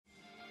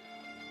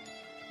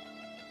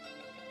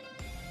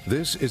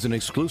This is an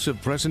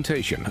exclusive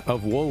presentation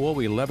of WOWO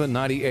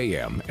 1190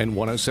 AM and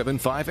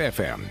 107.5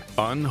 FM,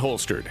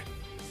 Unholstered.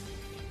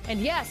 And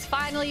yes,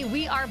 finally,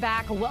 we are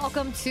back.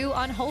 Welcome to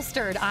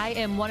Unholstered. I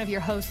am one of your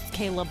hosts,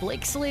 Kayla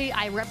Blakesley.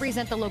 I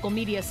represent the local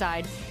media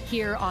side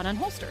here on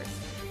Unholstered.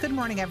 Good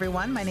morning,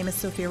 everyone. My name is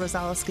Sophia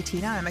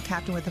Rosales-Catina. I'm a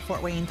captain with the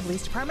Fort Wayne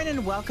Police Department,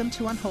 and welcome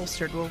to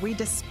Unholstered, where we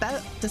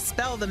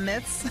dispel the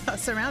myths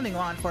surrounding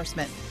law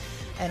enforcement.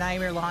 And I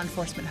am your law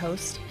enforcement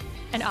host.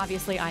 And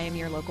obviously, I am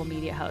your local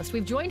media host.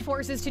 We've joined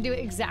forces to do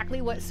exactly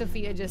what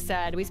Sophia just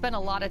said. We spent a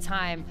lot of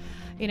time,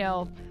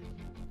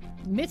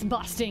 myth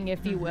busting,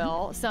 if you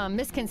will, some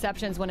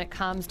misconceptions when it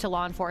comes to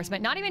law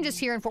enforcement, not even just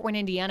here in Fort Wayne,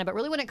 Indiana, but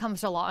really when it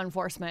comes to law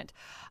enforcement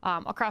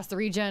across the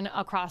region,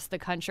 across the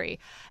country.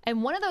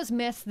 And one of those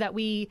myths that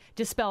we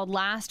dispelled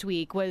last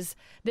week was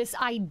this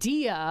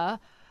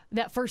idea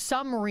that for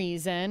some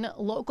reason,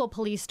 local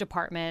police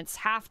departments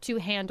have to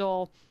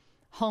handle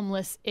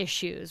homeless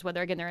issues,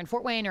 whether again they're in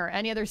Fort Wayne or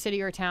any other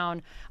city or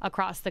town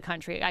across the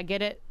country. I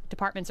get it.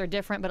 Departments are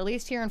different, but at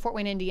least here in Fort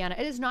Wayne, Indiana,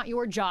 it is not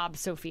your job,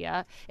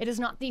 Sophia. It is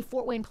not the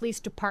Fort Wayne Police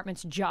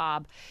Department's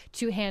job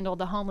to handle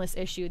the homeless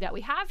issue that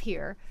we have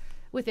here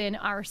within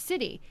our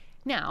city.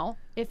 Now,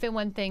 if and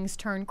when things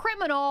turn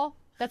criminal,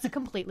 that's a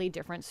completely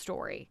different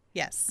story.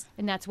 Yes.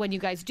 And that's when you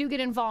guys do get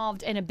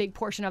involved, and a big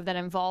portion of that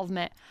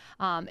involvement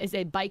is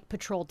a bike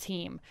patrol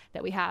team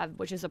that we have,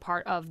 which is a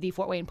part of the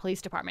Fort Wayne Police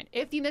Department.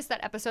 If you missed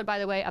that episode, by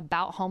the way,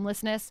 about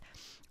homelessness,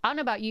 I don't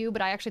know about you,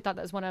 but I actually thought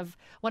that was one of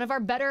our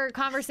better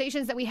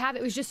conversations that we have.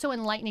 It was just so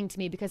enlightening to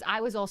me because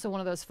I was also one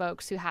of those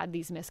folks who had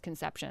these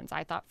misconceptions.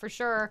 I thought for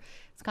sure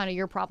it's kind of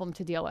your problem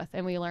to deal with.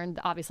 And we learned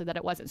obviously that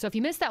it wasn't. So if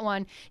you missed that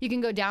one, you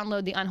can go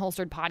download the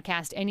Unholstered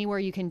podcast anywhere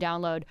you can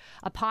download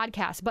a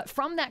podcast. But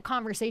from that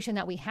conversation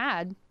that we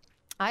had,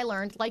 I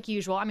learned, like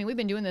usual, I mean, we've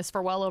been doing this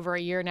for well over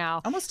a year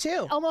now. Almost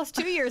 2. Almost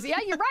 2 years. Yeah,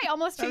 you're right.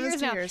 Almost 2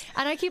 years now. And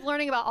I keep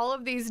learning about all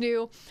of these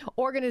new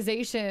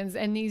organizations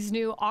and these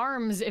new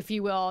arms, if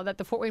you will, that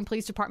the Fort Wayne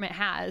Police Department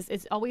has.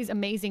 It's always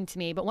amazing to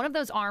me. But one of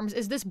those arms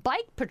is this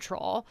bike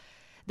patrol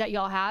that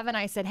y'all have. And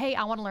I said, hey,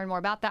 I want to learn more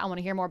about that. I want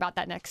to hear more about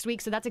that next week.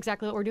 So that's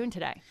exactly what we're doing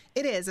today.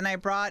 It is. And I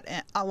brought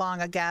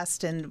along a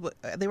guest, and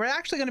they were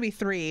actually going to be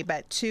 3,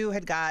 but 2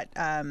 had got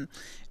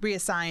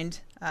reassigned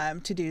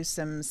to do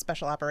some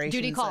special operations.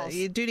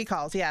 Duty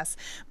calls, yes.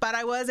 But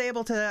I was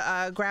able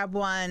to grab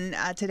one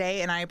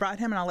today, and I brought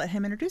him, and I'll let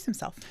him introduce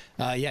himself.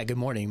 Good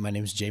morning. My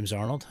name is James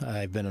Arnold.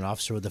 I've been an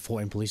officer with the Fort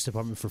Wayne Police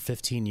Department for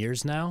 15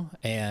 years now,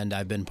 and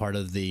I've been part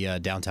of the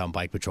downtown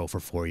bike patrol for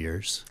 4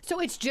 years. So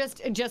it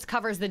just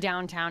covers the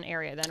downtown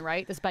area then,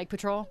 right? This bike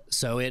patrol?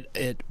 So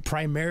it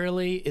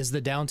primarily is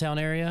the downtown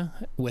area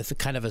with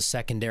kind of a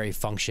secondary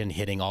function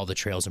hitting all the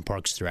trails and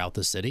parks throughout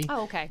the city.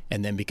 Oh, okay.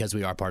 And then because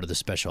we are part of the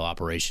special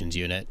operations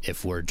unit,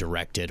 if we're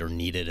directed or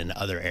needed in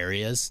other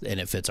areas and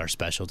it fits our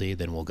specialty,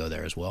 then we'll go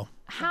there as well.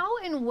 How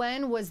and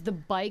when was the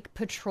bike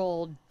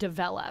patrol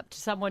developed?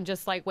 Someone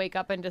just wake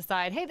up and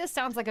decide, hey, this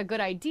sounds like a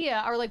good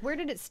idea, or where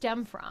did it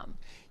stem from?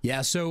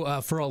 Yeah,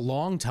 so for a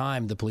long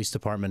time, the police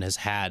department has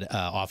had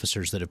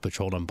officers that have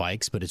patrolled on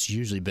bikes, but it's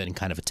usually been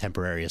kind of a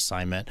temporary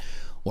assignment.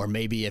 Or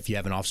maybe if you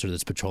have an officer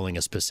that's patrolling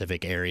a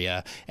specific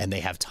area and they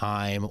have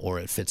time, or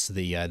it fits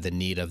the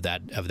need of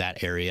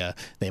that area,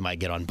 they might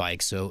get on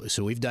bikes.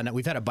 So we've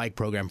had a bike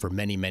program for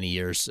many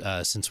years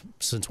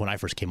since when I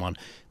first came on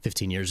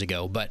 15 years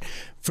ago. But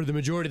for the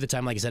majority of the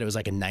time, like I said, it was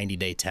like a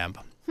 90-day temp.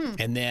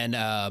 And then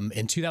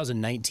in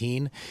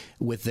 2019,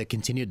 with the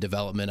continued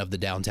development of the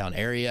downtown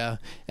area,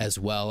 as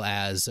well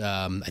as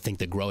I think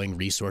the growing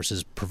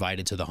resources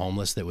provided to the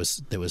homeless that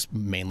was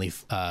mainly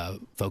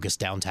focused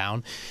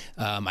downtown,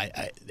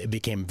 it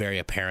became very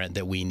apparent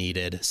that we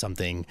needed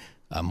something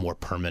more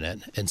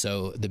permanent. And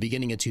so the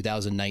beginning of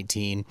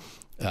 2019,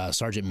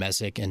 Sergeant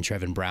Messick and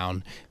Trevin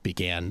Brown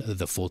began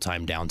the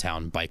full-time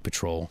downtown bike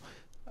patrol.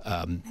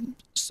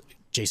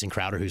 Jason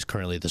Crowder, who's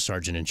currently the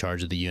sergeant in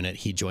charge of the unit,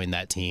 he joined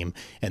that team,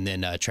 and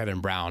then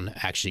Trevin Brown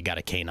actually got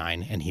a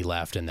K-9 and he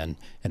left, and then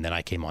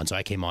I came on. So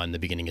I came on in the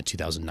beginning of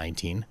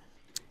 2019.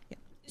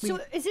 So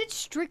is it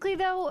strictly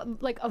though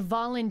a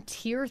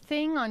volunteer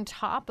thing on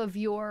top of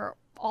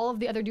all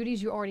of the other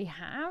duties you already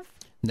have?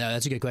 No,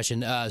 that's a good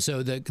question.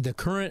 So the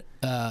current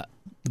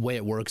way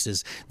it works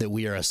is that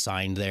we are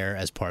assigned there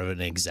as part of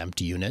an exempt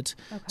unit.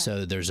 Okay.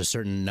 So there's a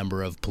certain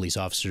number of police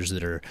officers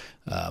that are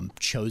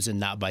chosen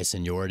not by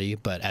seniority,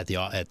 but at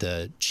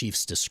the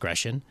chief's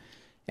discretion.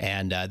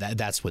 And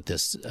that's what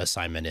this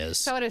assignment is.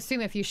 So I would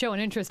assume if you show an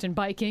interest in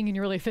biking and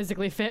you're really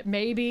physically fit,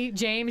 maybe,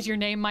 James, your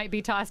name might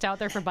be tossed out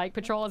there for bike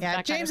patrol.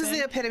 James is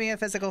the epitome of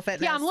physical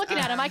fitness. Yeah, I'm looking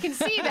at him. I can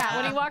see that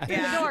when he walked through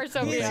the door.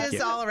 So he's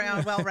just all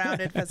around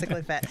well-rounded,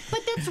 physically fit.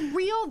 But that's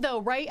real, though,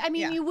 right? I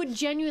mean, you would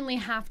genuinely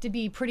have to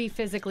be pretty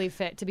physically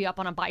fit to be up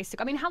on a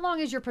bicycle. I mean, how long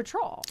is your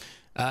patrol?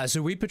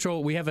 So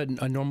we have a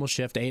normal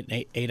shift,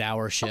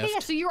 8-hour shift. Okay, yeah,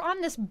 so you're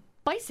on this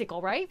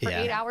bicycle, right? For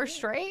 8 hours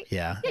straight?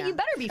 Yeah. Yeah, you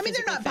better be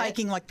physically they're not fit.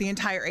 biking like the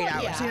entire 8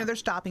 hours. yeah. They're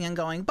stopping and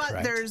going. But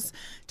Correct. there's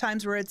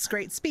times where it's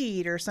great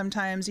speed, or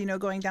sometimes,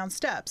 going down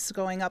steps,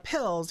 going up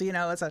hills.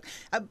 It's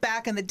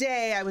back in the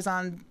day,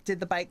 I did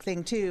the bike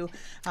thing too.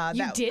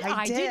 You did?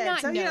 I did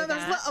not know there's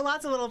that.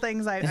 lots of little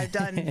things I've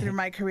done through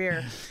my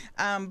career.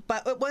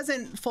 But it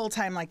wasn't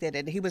full-time like they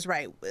did. He was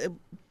right.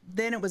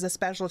 Then it was a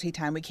specialty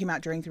time. We came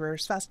out during the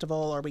Rivers Festival,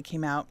 or we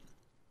came out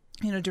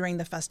during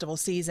the festival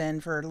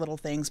season for little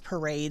things,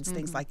 parades,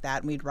 things like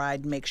that. And we'd ride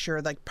and make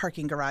sure like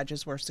parking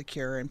garages were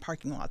secure and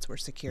parking lots were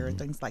secure and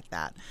things like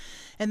that.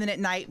 And then at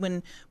night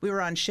when we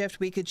were on shift,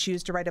 we could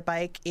choose to ride a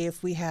bike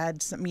if we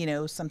had some,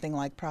 something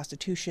like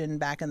prostitution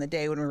back in the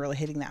day when we were really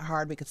hitting that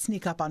hard. We could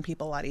sneak up on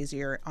people a lot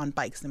easier on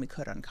bikes than we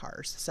could on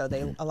cars. So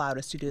they allowed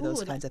us to do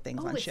those kinds of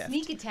things on shift.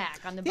 Sneak attack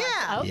on the bike.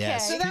 Yeah. Okay.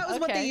 Yes. So that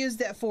was what they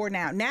used it for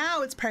now.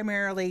 Now it's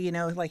primarily,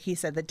 like he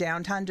said, the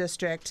downtown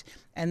district.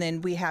 And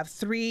then we have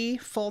 3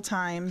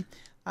 full-time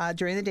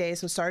during the day.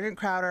 So Sergeant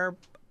Crowder,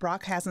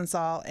 Brock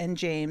Hasensall, and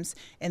James.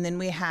 And then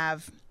we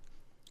have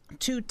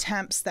 2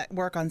 temps that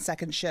work on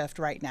second shift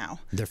right now.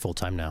 They're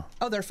full-time now.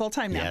 Oh, they're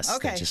full-time now. Yes,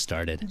 okay. they just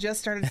started.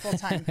 Just started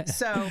full-time.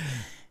 So,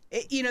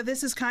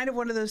 this is kind of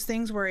one of those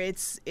things where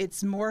it's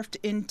morphed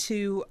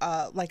into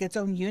like its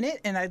own unit.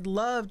 And I'd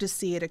love to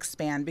see it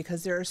expand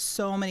because there are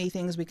so many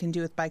things we can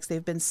do with bikes.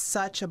 They've been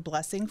such a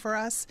blessing for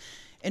us.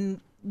 And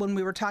when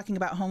we were talking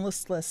about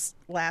homelessness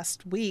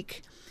last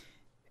week,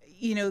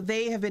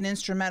 they have been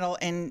instrumental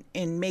in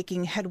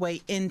making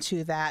headway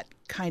into that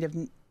kind of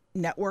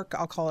network.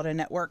 I'll call it a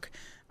network.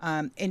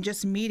 And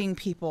just meeting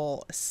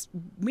people,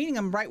 meeting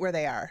them right where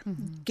they are,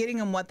 getting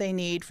them what they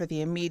need for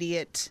the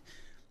immediate,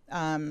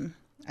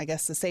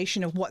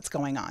 cessation of what's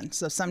going on.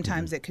 So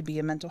sometimes it could be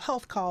a mental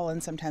health call,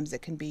 and sometimes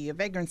it can be a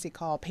vagrancy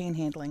call, pain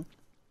handling.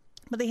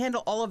 But they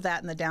handle all of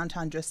that in the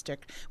downtown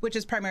district, which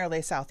is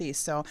primarily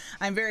Southeast. So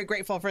I'm very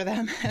grateful for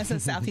them as a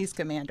Southeast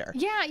commander.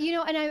 Yeah,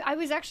 and I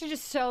was actually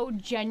just so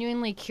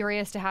genuinely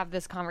curious to have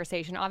this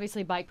conversation.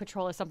 Obviously, bike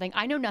patrol is something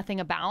I know nothing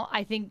about.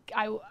 I think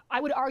I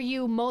would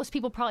argue most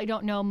people probably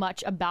don't know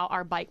much about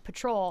our bike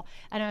patrol.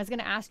 And I was going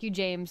to ask you,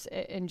 James,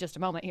 in just a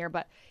moment here,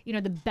 but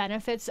the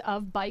benefits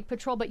of bike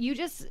patrol. But you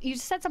just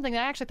said something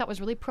that I actually thought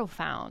was really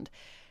profound.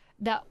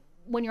 That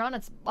when you're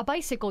on a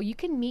bicycle, you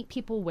can meet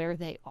people where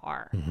they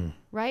are,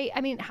 right?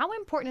 I mean, how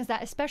important is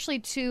that, especially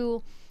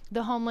to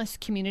the homeless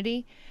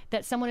community,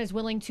 that someone is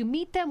willing to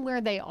meet them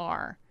where they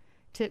are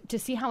to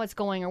see how it's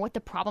going or what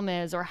the problem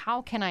is or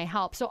how can I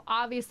help? So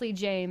obviously,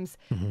 James,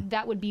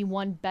 that would be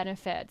one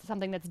benefit,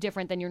 something that's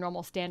different than your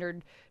normal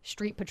standard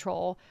street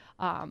patrol.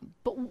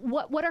 But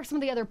what are some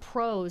of the other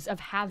pros of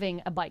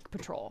having a bike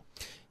patrol?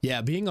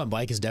 Yeah, being on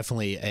bike is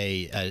definitely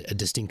a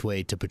distinct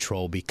way to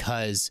patrol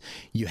because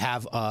you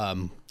have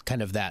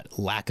kind of that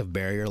lack of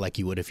barrier like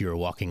you would if you were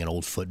walking an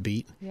old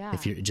footbeat. Yeah.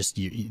 If you're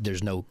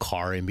there's no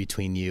car in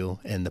between you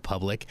and the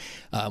public,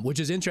 which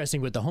is interesting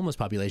with the homeless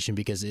population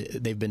because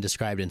they've been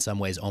described in some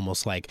ways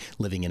almost like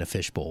living in a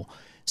fishbowl.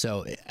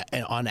 So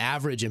on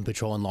average in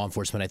patrol and law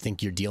enforcement, I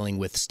think you're dealing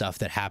with stuff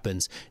that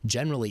happens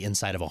generally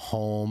inside of a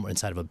home or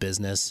inside of a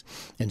business.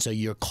 And so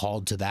you're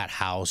called to that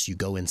house, you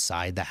go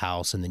inside the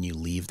house, and then you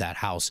leave that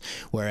house.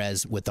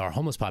 Whereas with our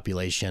homeless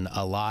population,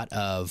 a lot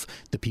of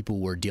the people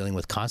we're dealing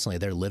with constantly,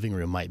 their living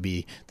room might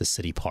be the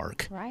city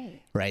park.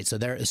 Right. So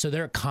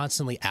they're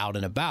constantly out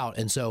and about.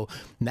 And so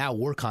now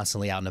we're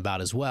constantly out and about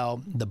as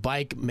well. The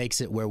bike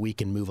makes it where we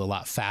can move a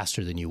lot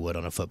faster than you would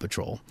on a foot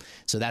patrol.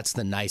 So that's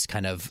the nice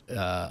kind of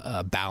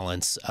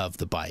balance of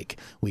the bike.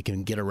 We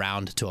can get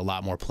around to a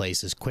lot more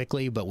places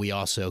quickly, but we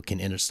also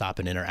can stop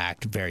and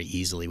interact very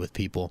easily with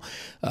people.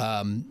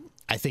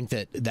 I think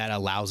that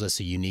allows us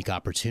a unique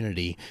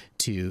opportunity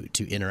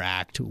to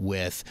interact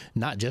with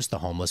not just the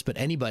homeless, but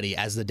anybody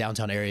as the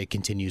downtown area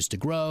continues to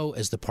grow,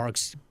 as the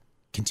parks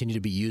continue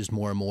to be used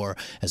more and more,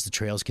 as the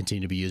trails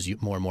continue to be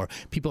used more and more.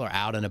 People are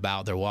out and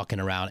about, they're walking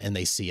around, and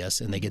they see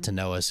us, and they get to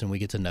know us, and we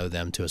get to know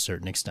them to a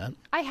certain extent.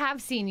 I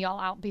have seen y'all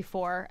out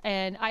before,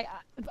 and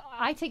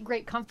I take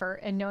great comfort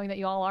in knowing that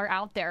y'all are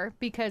out there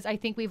because I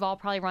think we've all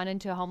probably run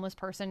into a homeless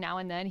person now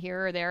and then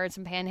here or there, and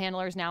some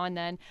panhandlers now and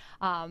then.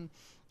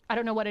 I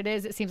don't know what it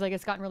is. It seems like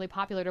it's gotten really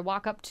popular to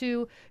walk up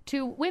to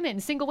women,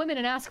 single women,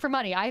 and ask for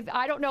money.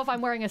 I don't know if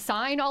I'm wearing a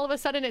sign all of a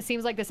sudden. It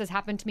seems like this has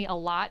happened to me a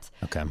lot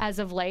as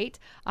of late.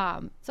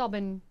 It's all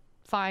been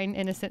fine,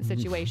 innocent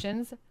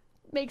situations.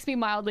 Makes me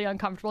mildly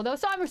uncomfortable, though.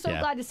 So I'm so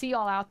glad to see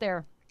y'all out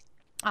there.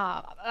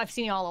 I've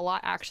seen y'all a lot,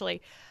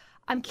 actually.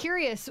 I'm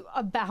curious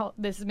about,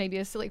 this is maybe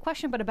a silly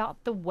question, but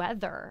about the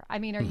weather. I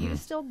mean, are you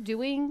still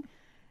doing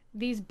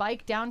these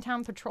bike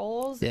downtown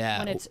patrols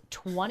when it's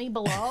 20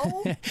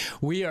 below?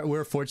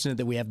 We're fortunate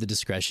that we have the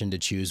discretion to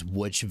choose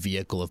which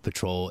vehicle of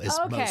patrol is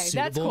most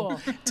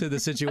suitable to the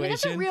situation. I mean,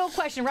 that's a real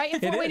question, right?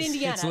 In Fort Wayne,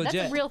 Indiana. That's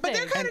a real thing. But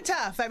they're kind of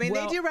tough. I mean,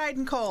 they do ride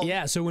in cold.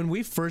 Yeah, so when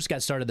we first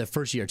got started the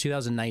first year,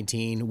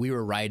 2019, we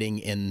were riding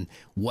in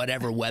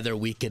whatever weather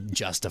we could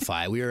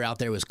justify. We were out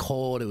there, it was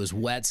cold, it was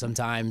wet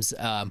sometimes.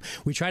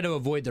 We try to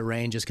avoid the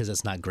rain just because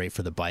it's not great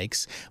for the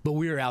bikes. But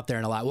we were out there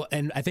in a lot.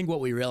 And I think what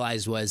we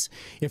realized was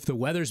if the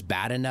weather's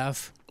bad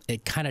enough,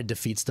 it kind of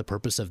defeats the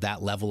purpose of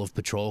that level of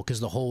patrol, because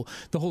the whole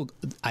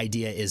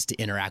idea is to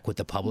interact with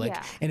the public.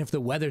 Yeah. And if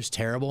the weather's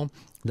terrible,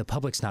 the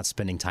public's not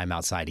spending time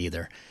outside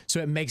either.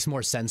 So it makes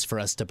more sense for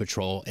us to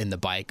patrol in the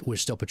bike. We're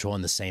still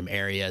patrolling the same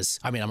areas.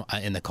 I mean,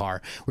 I'm in the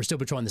car. We're still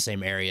patrolling the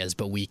same areas,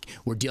 but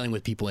we're dealing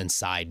with people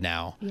inside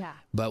now. Yeah.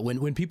 But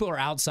when people are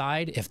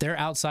outside, if they're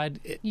outside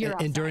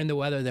enduring the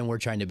weather, then we're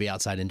trying to be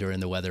outside enduring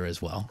the weather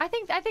as well. I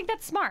think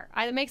that's smart.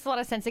 It makes a lot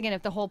of sense. Again,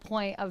 if the whole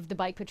point of the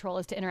bike patrol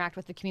is to interact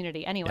with the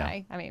community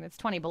anyway. Yeah. I mean, it's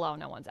 20 below,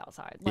 no one's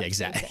outside. Yeah,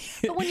 exactly.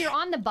 But when you're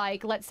on the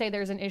bike, let's say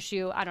there's an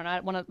issue, I don't know,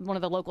 at one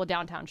of the local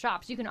downtown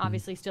shops, you can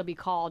obviously still be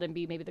called and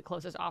be maybe the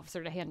closest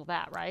officer to handle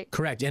that, right?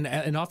 Correct.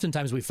 And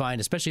oftentimes we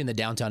find, especially in the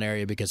downtown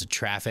area, because of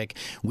traffic,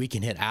 we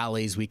can hit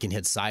alleys, we can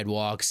hit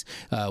sidewalks,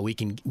 we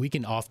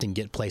can often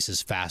get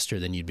places faster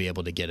than you'd be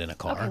able to get in a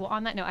car. Okay, well,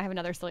 on that note, I have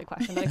another silly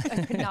question that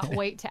I could not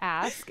wait to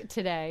ask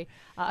today,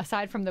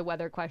 aside from the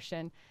weather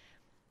question.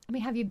 I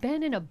mean, have you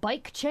been in a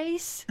bike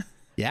chase?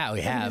 Yeah,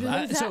 we have.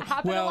 Does that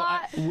happen a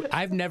lot?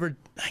 I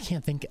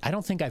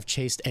don't think I've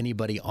chased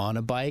anybody on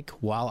a bike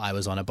while I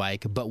was on a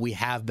bike, but we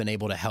have been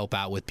able to help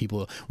out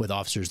with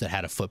officers that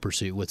had a foot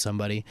pursuit with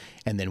somebody,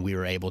 and then we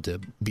were able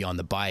to be on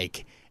the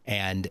bike.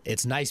 And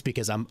it's nice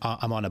because I'm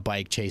on a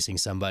bike chasing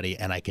somebody,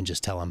 and I can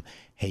just tell them,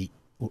 hey,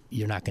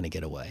 you're not going to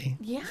get away.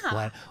 Yeah.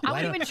 I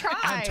wouldn't even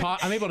try.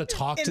 I'm able to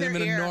talk to them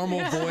in a normal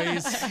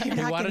voice. Hey,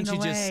 why don't you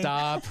just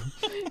stop?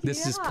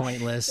 This is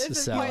pointless. This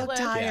is pointless.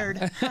 I'm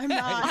tired. I'm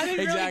not. I'm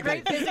in really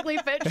great physically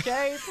fit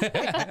shape.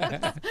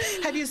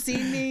 Have you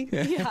seen me?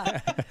 Yeah.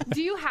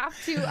 Do you have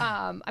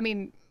to,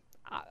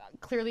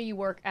 clearly you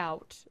work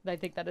out. I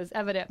think that is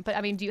evident.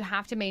 But, do you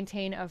have to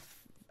maintain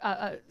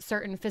a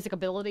certain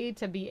physicability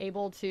to be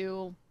able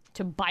to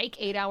bike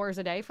 8 hours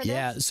a day for this?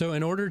 Yeah, so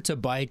in order to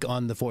bike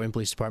on the Fort Wayne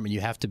Police Department,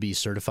 you have to be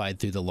certified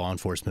through the Law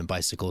Enforcement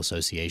Bicycle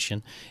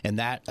Association, and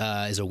that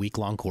is a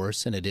week-long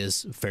course, and it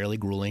is fairly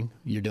grueling.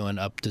 You're doing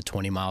up to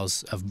 20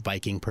 miles of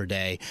biking per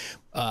day.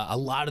 A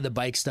lot of the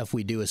bike stuff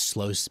we do is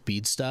slow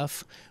speed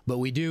stuff, but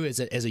we do as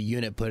a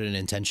unit put an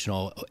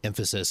intentional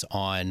emphasis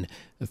on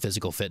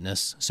physical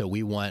fitness. So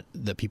we want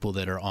the people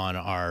that are on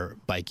our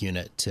bike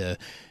unit to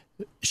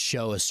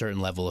show a certain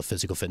level of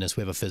physical fitness.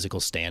 We have a physical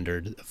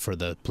standard for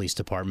the police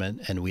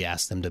department, and we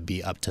ask them to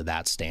be up to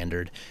that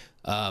standard.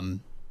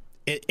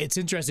 It's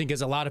interesting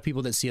because a lot of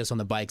people that see us on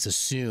the bikes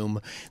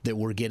assume that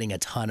we're getting a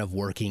ton of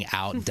working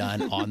out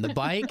done on the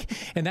bike,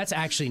 and that's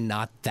actually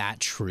not that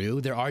true.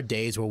 There are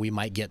days where we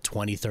might get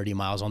 20, 30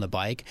 miles on the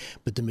bike,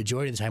 but the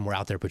majority of the time we're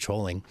out there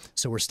patrolling.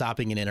 So we're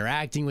stopping and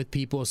interacting with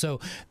people.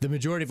 So the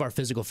majority of our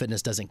physical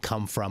fitness doesn't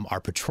come from our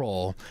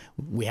patrol.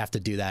 We have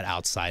to do that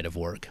outside of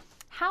work.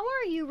 How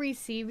are you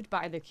received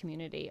by the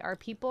community? Are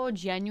people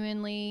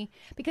genuinely,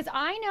 because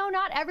I know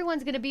not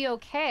everyone's going to be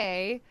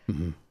okay,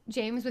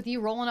 James, with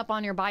you rolling up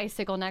on your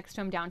bicycle next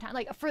to him downtown.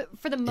 Like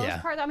for the most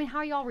part, how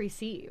are y'all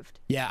received?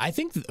 Yeah, I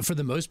think for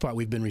the most part,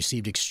 we've been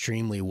received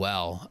extremely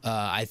well.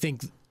 I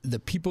think the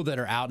people that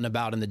are out and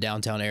about in the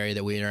downtown area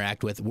that we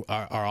interact with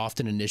are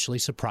often initially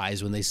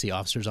surprised when they see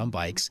officers on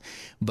bikes,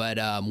 but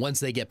once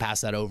they get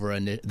past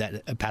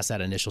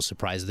that initial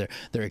surprise,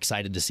 they're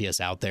excited to see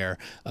us out there.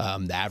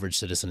 The average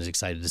citizen is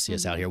excited to see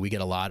us out here. We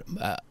get a lot.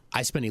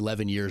 I spent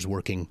 11 years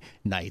working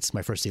nights,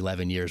 my first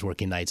 11 years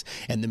working nights,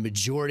 and the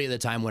majority of the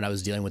time when I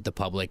was dealing with the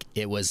public,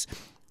 it was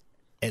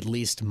at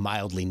least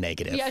mildly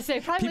negative. Yeah, so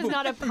it probably was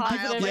not a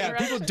positive. Yeah,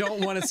 people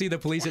don't want to see the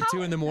police at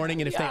 2 in the morning,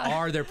 and if they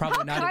are, they're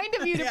probably not. How kind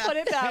of you to put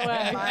it that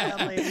way.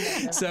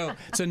 Mildly.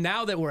 So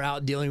now that we're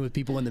out dealing with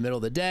people in the middle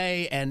of the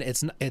day, and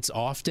it's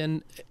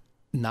often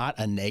not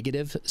a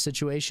negative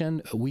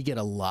situation, we get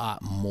a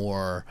lot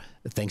more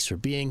thanks for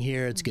being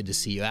here, it's good to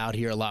see you out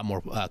here, a lot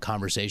more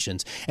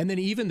conversations. And then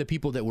even the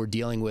people that we're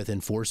dealing with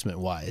enforcement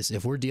wise,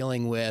 if we're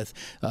dealing with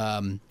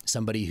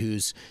somebody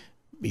who's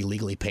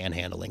illegally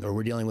panhandling, or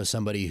we're dealing with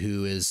somebody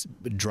who is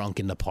drunk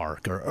in the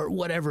park, or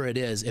whatever it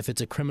is, if it's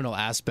a criminal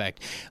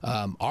aspect,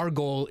 our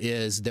goal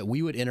is that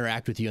we would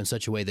interact with you in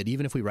such a way that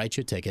even if we write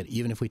you a ticket,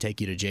 even if we take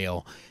you to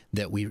jail,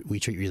 that we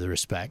treat you with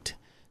respect.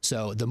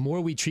 So the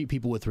more we treat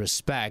people with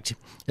respect,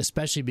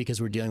 especially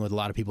because we're dealing with a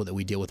lot of people that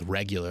we deal with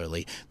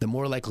regularly, the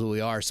more likely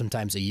we are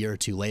sometimes a year or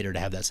two later to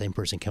have that same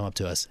person come up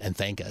to us and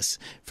thank us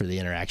for the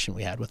interaction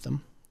we had with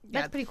them.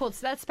 That's pretty cool.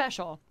 So that's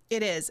special.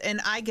 It is. And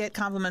I get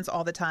compliments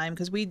all the time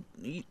because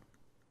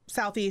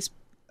Southeast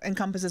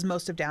encompasses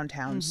most of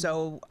downtown.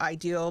 So I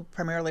deal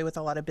primarily with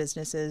a lot of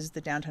businesses, the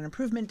Downtown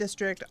Improvement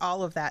District,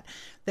 all of that.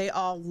 They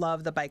all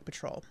love the bike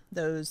patrol.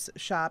 Those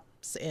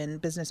shops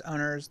and business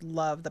owners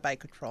love the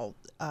bike patrol.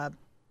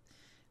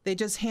 They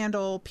just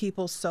handle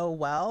people so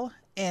well.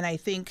 And I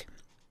think,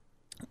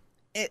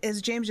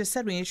 as James just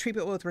said, when you treat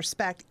people with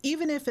respect,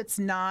 even if it's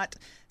not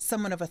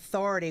someone of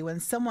authority, when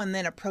someone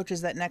then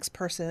approaches that next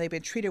person, they've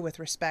been treated with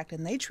respect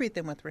and they treat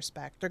them with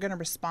respect, they're going to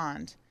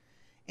respond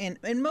in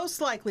most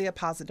likely a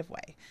positive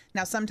way.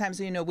 Now, sometimes,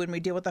 when we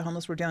deal with the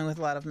homeless, we're dealing with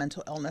a lot of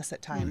mental illness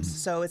at times.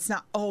 So it's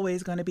not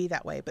always going to be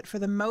that way. But for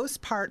the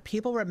most part,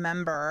 people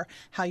remember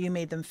how you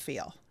made them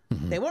feel.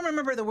 They won't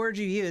remember the words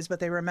you use, but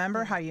they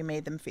remember how you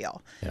made them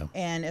feel. Yeah.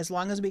 And as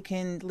long as we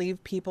can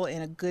leave people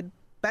in a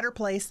better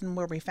place than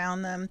where we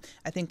found them,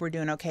 I think we're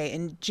doing okay.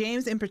 And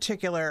James in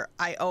particular,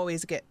 I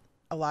always get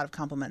a lot of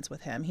compliments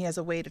with him. He has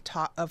a way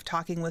of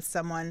talking with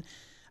someone.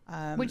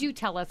 Would you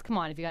tell us, come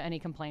on, if you got any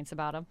complaints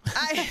about him?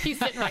 He's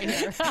sitting right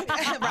here.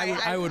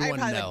 I would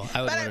want to know.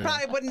 But I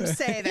probably wouldn't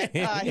say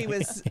that he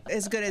was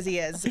as good as he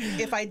is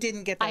if I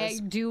didn't get those.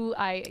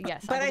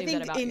 Yes. But I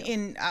think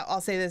that about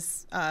I'll say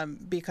this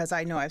because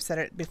I know I've said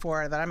it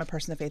before that I'm a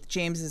person of faith.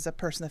 James is a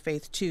person of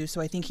faith too.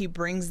 So I think he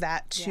brings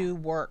that to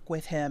work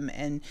with him,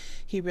 and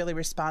he really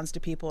responds to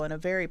people in a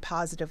very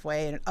positive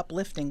way, in an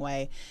uplifting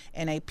way.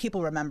 And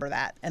people remember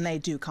that, and they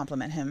do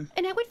compliment him.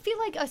 And I would feel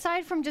like,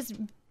 aside from just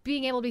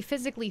being able to be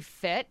physically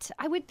fit,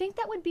 I would think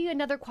that would be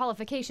another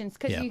qualification,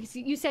 because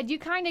you said you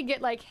kind of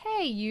get like,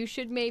 hey, you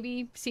should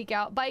maybe seek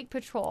out bike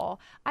patrol.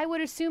 I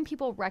would assume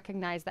people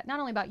recognize that, not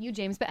only about you,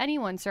 James, but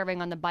anyone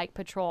serving on the bike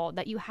patrol,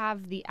 that you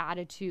have the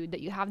attitude,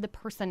 that you have the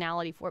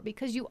personality for it,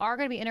 because you are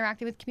going to be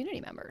interacting with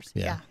community members.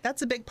 Yeah,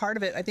 that's a big part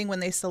of it. I think when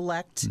they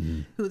select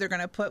who they're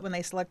going to put, when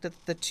they select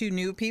the 2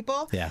 new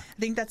people, I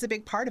think that's a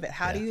big part of it.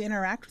 How do you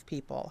interact with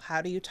people?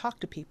 How do you talk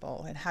to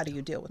people? And how do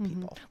you deal with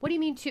people? What do you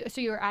mean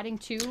so you're adding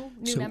 2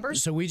 new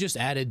members? So we just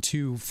added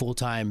 2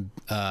 full-time,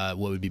 what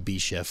would be B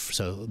shift.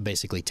 So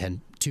basically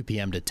 2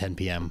 p.m. to 10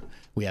 p.m.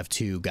 We have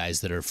 2 guys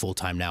that are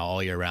full-time now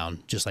all year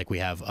round, just like we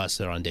have us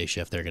that are on day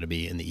shift. They're going to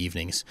be in the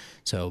evenings.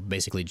 So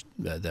basically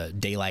the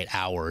daylight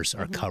hours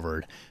are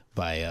covered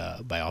by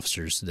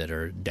officers that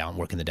are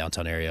working the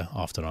downtown area,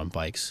 often on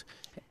bikes.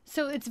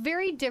 So it's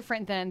very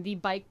different than the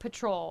bike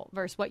patrol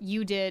versus what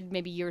you did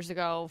maybe years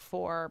ago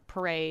for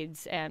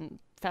parades and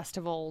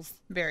festivals.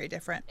 Very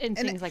different. And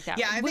things like that.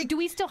 Yeah, do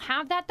we still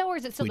have that, though, or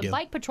is it still the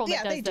bike patrol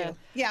that does they do.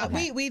 Yeah,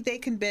 okay. they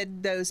can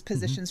bid those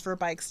positions for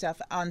bike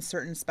stuff on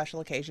certain special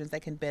occasions. They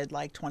can bid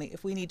like 20,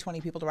 if we need 20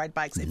 people to ride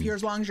bikes. If you're,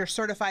 as long as you're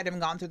certified and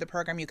gone through the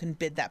program, you can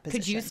bid that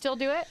position. Could you still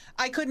do it?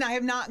 I couldn't. I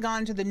have not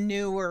gone to the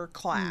newer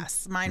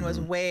class. Mine was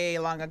way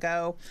long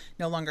ago.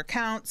 No longer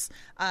counts.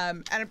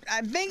 And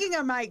I'm thinking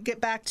I might get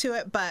back to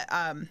it, but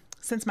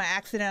since my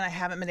accident, I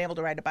haven't been able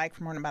to ride a bike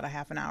for more than about a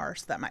half an hour,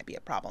 so that might be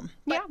a problem.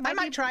 But I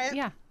might try it.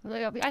 Yeah,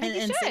 I think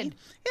you should. See.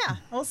 Yeah,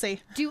 we'll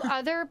see. Do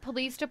other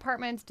police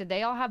departments, do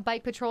they all have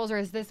bike patrols, or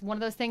is this one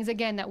of those things,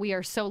 again, that we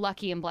are so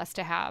lucky and blessed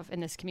to have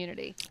in this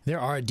community? There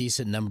are a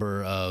decent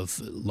number of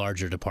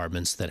larger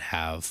departments that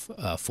have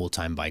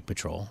full-time bike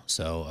patrol.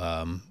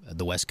 So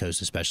the West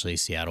Coast, especially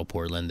Seattle,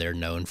 Portland, they're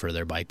known for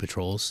their bike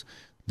patrols.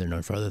 They're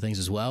known for other things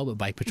as well, but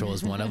bike patrol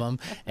is one of them.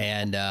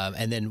 And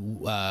then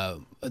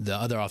the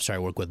other officer I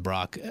work with,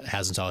 Brock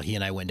Hasenthal, he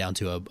and I went down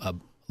to a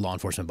Law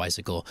Enforcement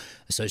Bicycle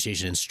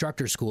Association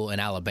instructor school in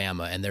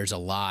Alabama, and there's a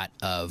lot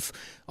of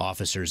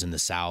officers in the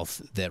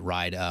South that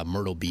ride.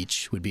 Myrtle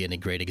Beach would be a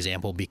great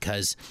example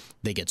because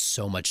they get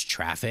so much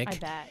traffic. I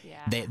bet,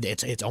 yeah.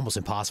 It's almost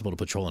impossible to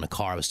patrol in a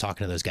car. I was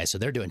talking to those guys, so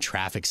they're doing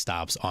traffic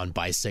stops on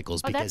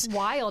bicycles because that's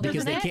wild, because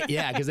isn't they can't.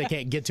 Yeah, because they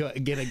can't get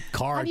a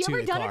car. Have you to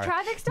ever the done car. a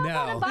traffic stop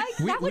on a bike?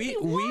 That would be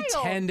wild. We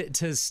tend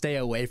to stay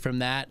away from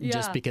that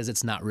just because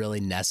it's not really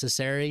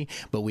necessary.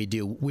 But we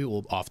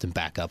will often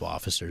back up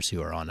officers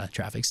who are on a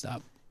traffic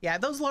stop. Yeah,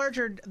 those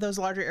larger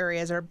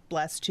areas are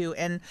blessed too,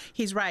 and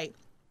he's right.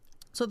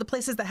 So the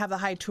places that have the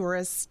high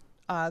tourist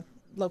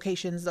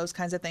locations, those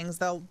kinds of things,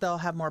 they'll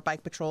have more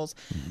bike patrols.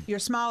 Your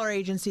smaller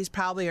agencies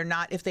probably are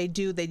not. If they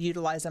do, they'd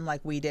utilize them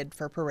like we did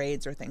for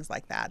parades or things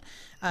like that.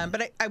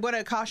 But I want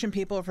to caution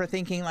people for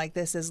thinking like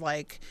this is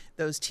like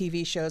those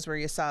TV shows where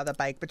you saw the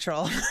bike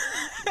patrol.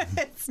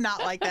 It's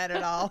not like that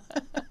at all.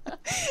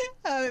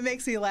 It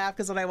makes me laugh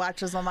because when I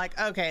watch this, I'm like,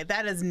 okay,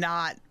 that is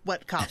not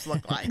what cops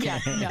look like. No.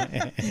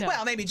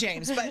 Well, maybe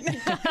James, but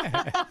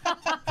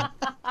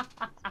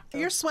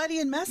you're sweaty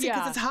and messy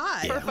because it's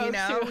hot. You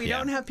know, we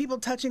don't have people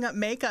touching up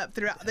makeup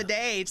throughout the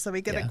day, so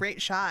we get a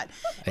great shot.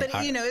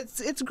 But you know,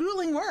 it's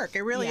grueling work.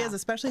 It really is,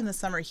 especially in the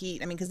summer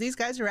heat. I mean, because these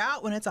guys are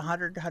out when it's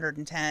 100,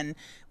 110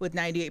 with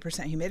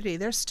 98% humidity.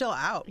 They're still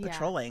out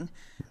patrolling,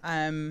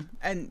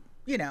 and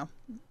you know.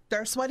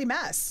 They're a sweaty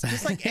mess,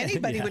 just like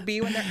anybody would be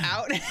when they're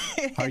out.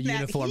 Our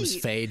uniforms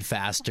fade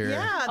faster.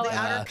 Yeah, the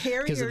outer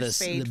carriers because of this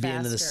fade being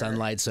faster. in the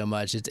sunlight so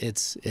much.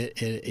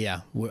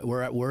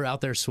 We're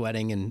out there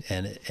sweating and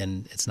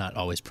it's not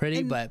always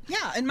pretty, but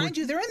and mind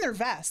you, they're in their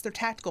vests, their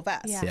tactical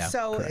vests. Yeah.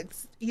 So correct.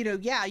 it's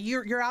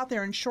you're out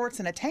there in shorts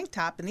and a tank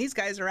top, and these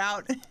guys are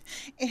out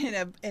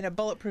in a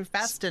bulletproof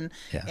vest and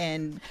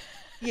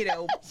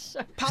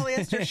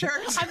polyester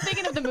shirts. I'm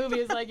thinking of the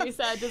movies, like you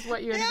said, just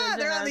what you envision. Yeah,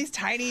 they're on these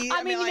tiny.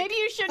 I mean, maybe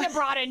you shouldn't have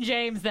brought in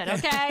James then,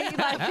 okay?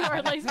 Or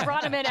at least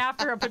brought him in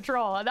after a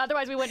patrol. And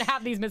otherwise, we wouldn't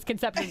have these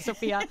misconceptions,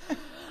 Sophia.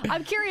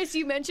 I'm curious,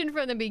 you mentioned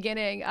from the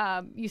beginning,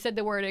 you said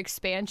the word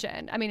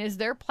expansion. I mean, is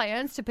there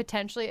plans to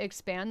potentially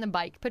expand the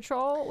bike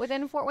patrol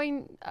within Fort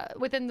Wayne,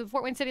 within the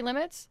Fort Wayne city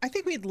limits? I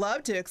think we'd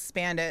love to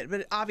expand it,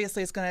 but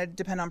obviously it's going to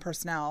depend on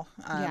personnel,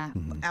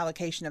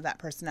 allocation of that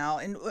personnel.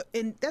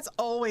 And that's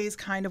always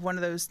kind of one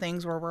of those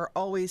things where we're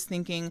always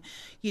thinking,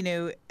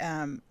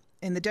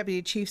 in the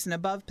deputy chiefs and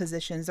above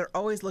positions, they're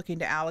always looking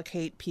to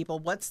allocate people.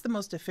 What's the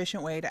most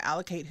efficient way to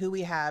allocate who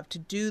we have to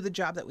do the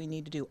job that we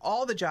need to do,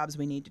 all the jobs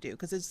we need to do?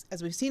 Because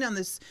as we've seen on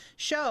this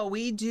show,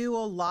 we do a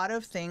lot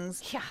of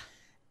things. Yeah.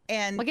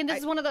 And again, this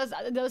is one of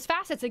those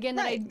facets again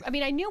that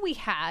right. I knew we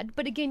had,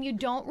 but again, you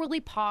don't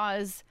really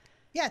pause.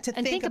 Yeah, to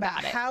think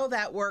about how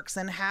that works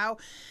and how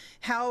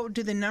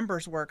do the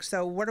numbers work.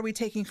 So what are we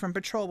taking from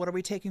patrol? What are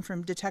we taking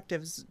from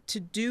detectives to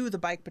do the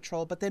bike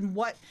patrol? But then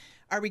what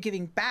are we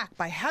giving back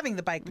by having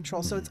the bike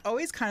patrol? So it's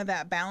always kind of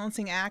that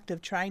balancing act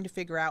of trying to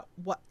figure out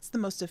what's the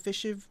most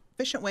efficient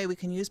way we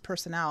can use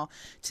personnel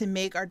to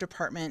make our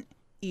department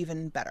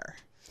even better.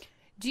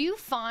 Do you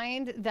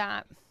find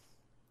that,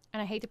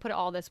 and I hate to put it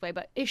all this way,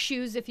 but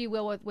issues, if you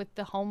will, with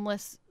the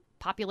homeless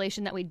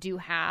population that we do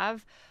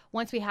have,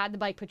 once we had the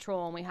bike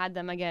patrol and we had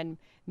them, again,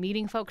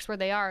 meeting folks where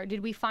they are,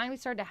 did we find we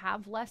started to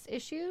have less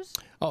issues?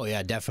 Oh,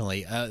 yeah,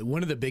 definitely.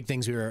 One of the big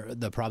things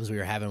the problems we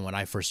were having when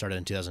I first started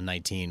in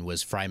 2019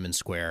 was Fryman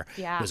Square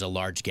was a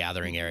large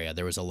gathering area.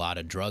 There was a lot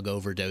of drug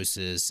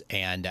overdoses.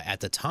 And at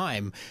the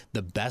time,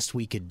 the best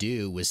we could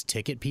do was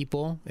ticket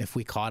people if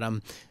we caught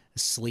them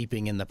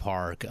sleeping in the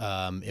park,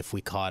 if we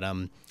caught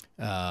them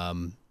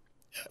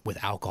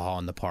with alcohol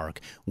in the park.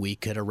 We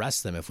could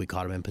arrest them if we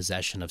caught them in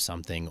possession of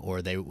something,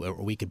 or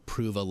we could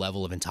prove a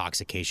level of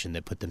intoxication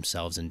that put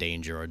themselves in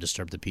danger or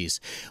disturb the peace.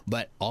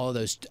 But all of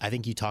those, I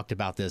think you talked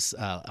about this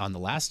on the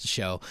last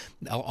show,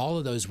 all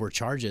of those were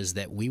charges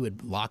that we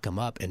would lock them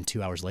up, and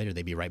 2 hours later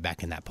they'd be right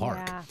back in that park.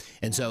 Yeah.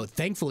 And so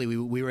thankfully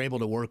we were able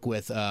to work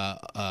with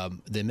the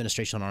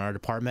administration on our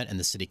department and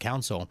the city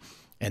council,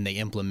 and they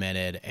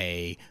implemented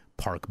a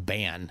park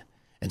ban.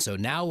 And so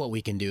now what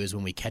we can do is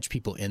when we catch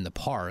people in the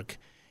park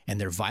and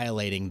they're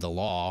violating the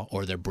law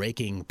or they're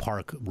breaking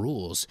park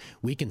rules,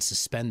 we can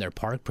suspend their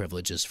park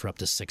privileges for up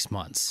to 6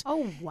 months.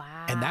 Oh,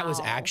 wow. And that was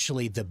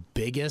actually the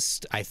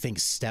biggest, I think,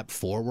 step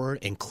forward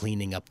in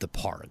cleaning up the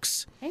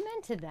parks. Amen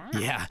to that.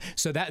 Yeah.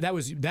 So that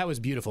was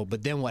beautiful.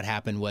 But then what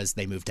happened was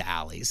they moved to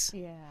alleys.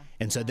 Yeah.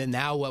 And so then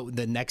now what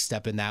the next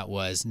step in that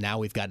was, now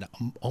we've got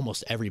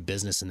almost every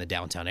business in the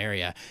downtown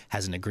area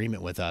has an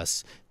agreement with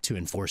us to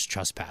enforce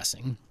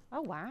trespassing. Oh,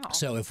 wow.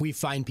 So if we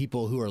find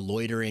people who are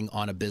loitering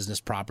on a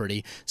business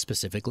property,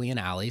 specifically in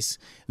alleys,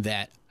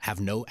 that have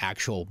no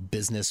actual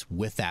business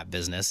with that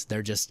business,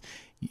 they're just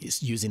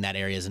using that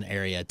area as an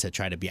area to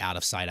try to be out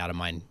of sight, out of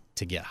mind,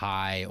 to get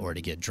high or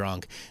to get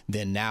drunk,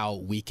 then now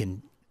we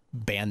can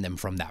ban them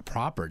from that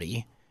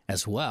property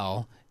as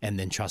well, and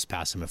then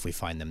trespass them if we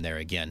find them there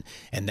again.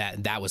 And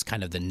that was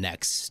kind of the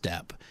next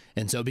step.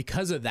 And so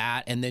because of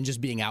that, and then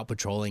just being out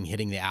patrolling,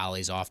 hitting the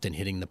alleys often,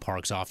 hitting the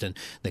parks often,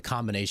 the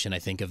combination, I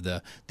think, of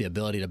the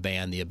ability to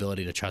ban, the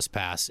ability to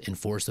trespass,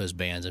 enforce those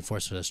bans,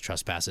 enforce those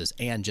trespasses,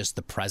 and just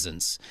the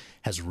presence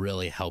has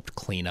really helped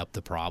clean up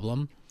the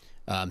problem.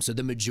 So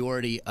the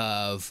majority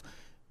of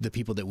the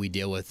people that we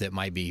deal with that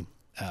might be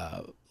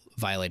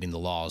violating the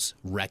laws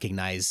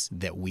recognize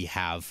that we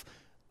have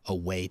a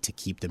way to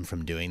keep them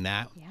from doing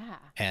that. Yeah.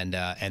 And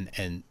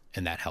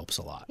that helps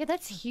a lot. Yeah,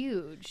 that's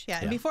huge. Yeah.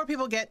 And before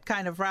people get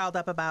kind of riled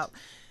up about,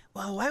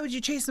 well, why would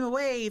you chase them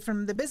away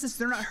from the business?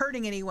 They're not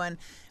hurting anyone.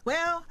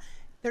 Well,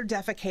 they're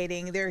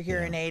defecating, they're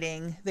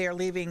urinating, they're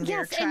leaving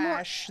their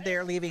trash,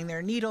 they're leaving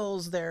their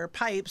needles, their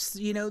pipes.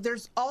 You know,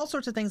 there's all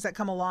sorts of things that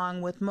come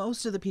along with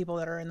most of the people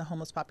that are in the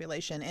homeless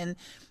population.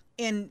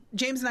 And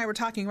James and I were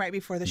talking right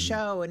before the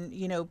show, and,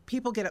 you know,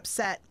 people get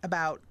upset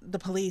about the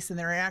police and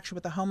their interaction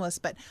with the homeless,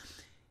 but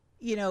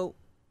you know,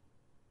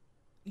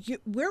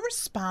 we're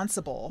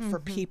responsible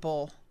for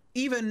people,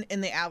 even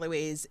in the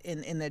alleyways,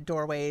 in the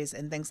doorways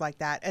and things like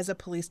that. As a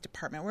police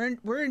department,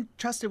 we're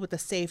entrusted with the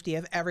safety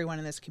of everyone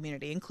in this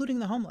community, including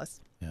the homeless.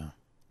 Yeah.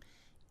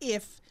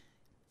 If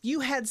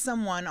you had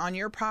someone on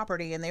your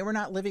property and they were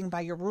not living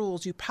by your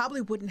rules, you probably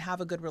wouldn't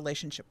have a good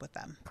relationship with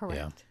them. Correct.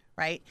 Yeah.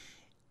 Right?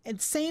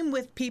 And same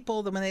with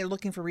people when they're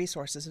looking for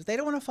resources. If they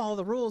don't want to follow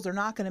the rules, they're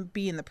not going to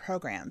be in the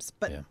programs.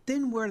 But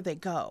then where do they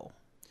go?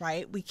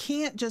 Right? We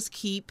can't just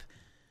keep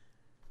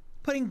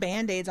putting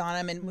Band-Aids on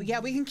them. And yeah,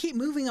 we can keep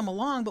moving them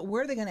along, but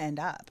where are they going to end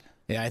up?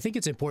 Yeah, I think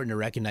it's important to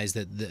recognize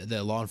that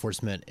the law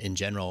enforcement in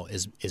general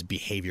is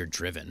behavior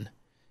driven.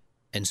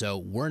 And so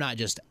we're not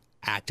just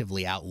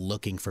actively out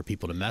looking for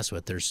people to mess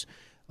with. There's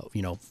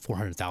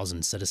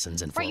 400,000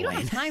 citizens in Fort Wayne. You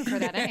don't have time for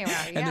that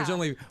anyway. And there's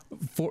only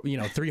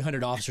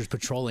 300 officers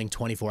patrolling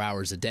 24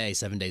 hours a day,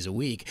 7 days a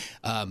week.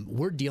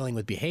 We're dealing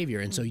with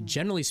behavior. And so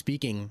generally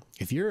speaking,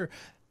 if your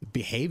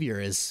behavior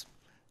is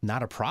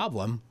not a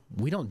problem,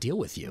 we don't deal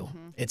with you.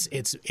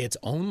 It's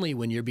only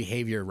when your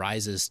behavior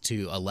rises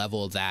to a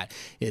level that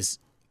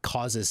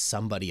causes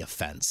somebody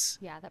offense.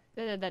 Yeah,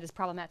 that is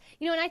problematic.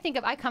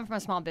 And I come from a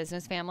small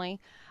business family.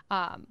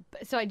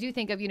 So I do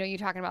think of, you're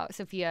talking about,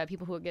 Sophia,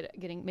 people who are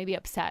getting maybe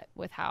upset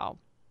with how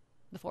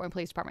the Fort Wayne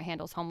Police Department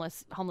handles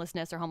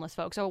homelessness or homeless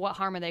folks, or what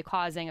harm are they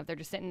causing if they're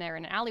just sitting there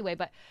in an alleyway.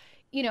 But,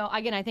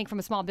 again, I think from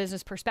a small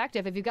business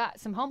perspective, if you've got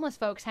some homeless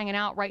folks hanging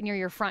out right near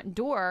your front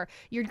door,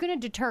 you're going to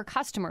deter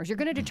customers. You're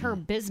going to deter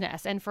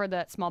business. And for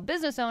the small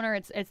business owner,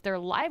 it's their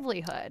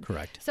livelihood.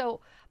 Correct. So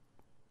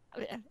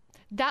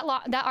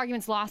that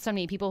argument's lost on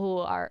me. People who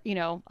are,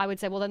 I would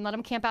say, well, then let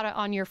them camp out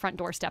on your front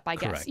doorstep, I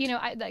guess.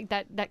 Correct.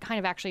 That kind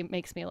of actually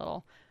makes me a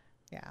little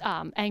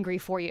angry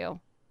for you.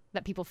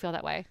 That people feel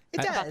that way.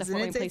 It does,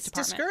 and it's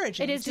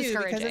discouraging. It is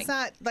discouraging because it's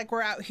not like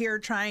we're out here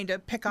trying to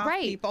pick off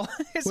people.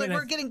 It's like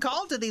we're getting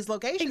called to these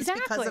locations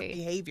because of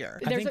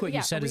behavior. I think what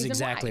you said is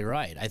exactly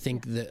right. I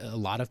think that a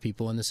lot of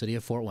people in the city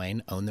of Fort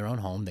Wayne own their own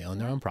home, they own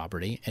their own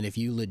property, and if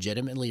you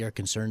legitimately are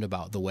concerned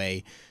about the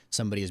way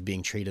somebody is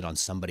being treated on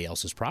somebody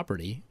else's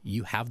property,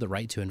 you have the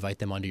right to invite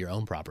them onto your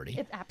own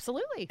property.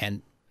 Absolutely.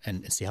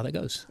 And see how that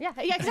goes. Yeah,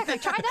 exactly.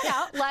 Try that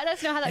out. Let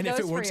us know how that goes. And if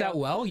it works out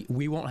well,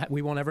 we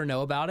won't ever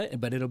know about it,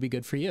 but it'll be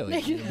good for you.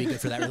 It'll be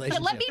good for that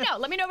relationship. Let me know.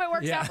 Let me know if it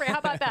works out for you. How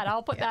about that?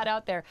 I'll put that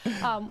out there.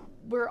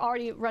 We're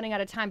already running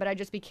out of time, but I'd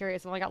just be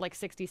curious. I've only got like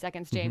 60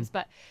 seconds, James.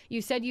 But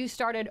you said you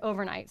started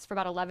overnights for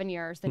about 11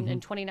 years. Then in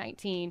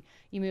 2019,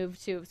 you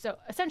moved to, so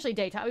essentially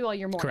daytime. Well,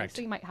 you're morning, Correct.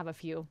 so you might have a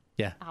few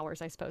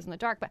hours, I suppose, in the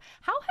dark. But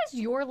how has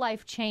your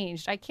life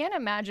changed? I can't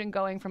imagine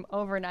going from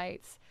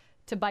overnights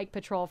to bike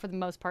patrol for the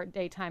most part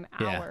daytime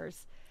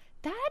hours.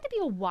 That had to be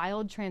a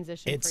wild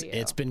transition for you.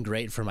 It's been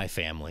great for my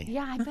family.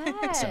 Yeah, I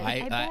bet. So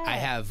I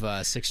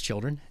have 6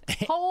 children.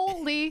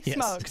 Holy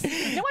smokes.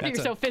 No wonder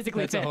you're so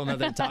physically fit. That's a whole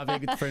other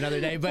topic for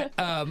another day. But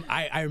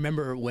I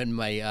remember when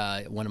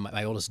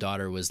my oldest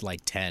daughter was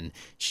like 10,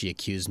 she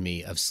accused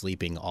me of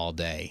sleeping all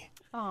day.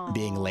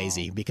 Being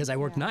lazy because I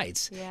worked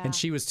nights and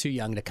she was too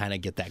young to kind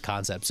of get that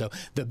concept. So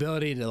the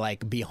ability to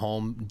like be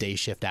home day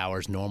shift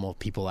hours, normal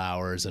people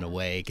hours and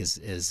awake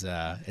is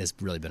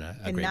really been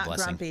a great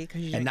blessing.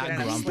 And not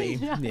grumpy.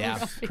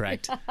 Yeah,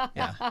 correct.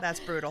 Yeah, that's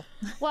brutal.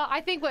 Well, I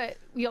think what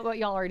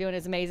y'all are doing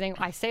is amazing.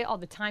 I say it all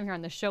the time here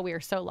on the show. We are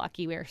so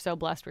lucky. We are so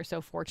blessed. We're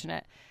so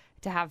fortunate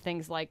to have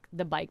things like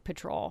the bike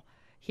patrol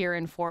here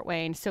in Fort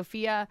Wayne.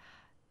 Sophia,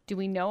 do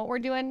we know what we're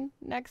doing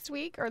next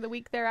week or the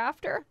week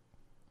thereafter?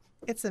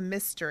 It's a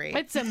mystery.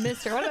 It's a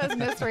mystery. One of those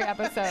mystery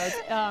episodes.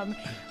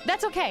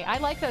 That's okay. I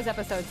like those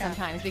episodes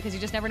sometimes because you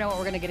just never know what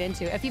we're going to get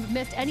into. If you've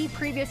missed any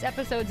previous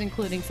episodes,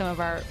 including some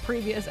of our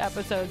previous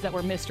episodes that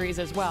were mysteries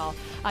as well,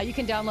 you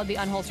can download the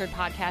Unholstered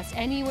podcast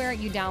anywhere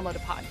you download a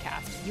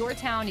podcast. Your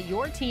town,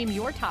 your team,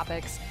 your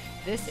topics.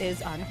 This is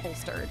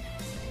Unholstered.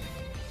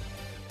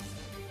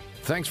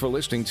 Thanks for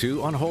listening to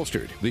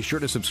Unholstered. Be sure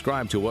to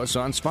subscribe to us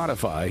on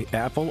Spotify,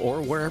 Apple,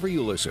 or wherever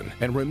you listen.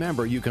 And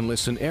remember, you can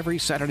listen every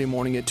Saturday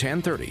morning at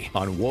 10:30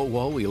 on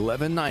WOWO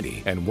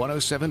 1190 and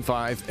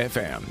 107.5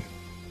 FM.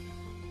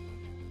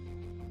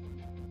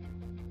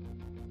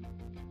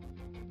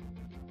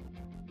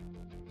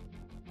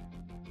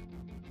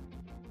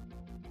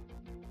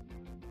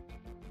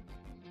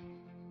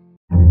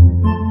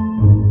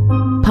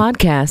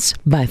 Podcasts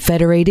by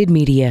Federated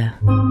Media.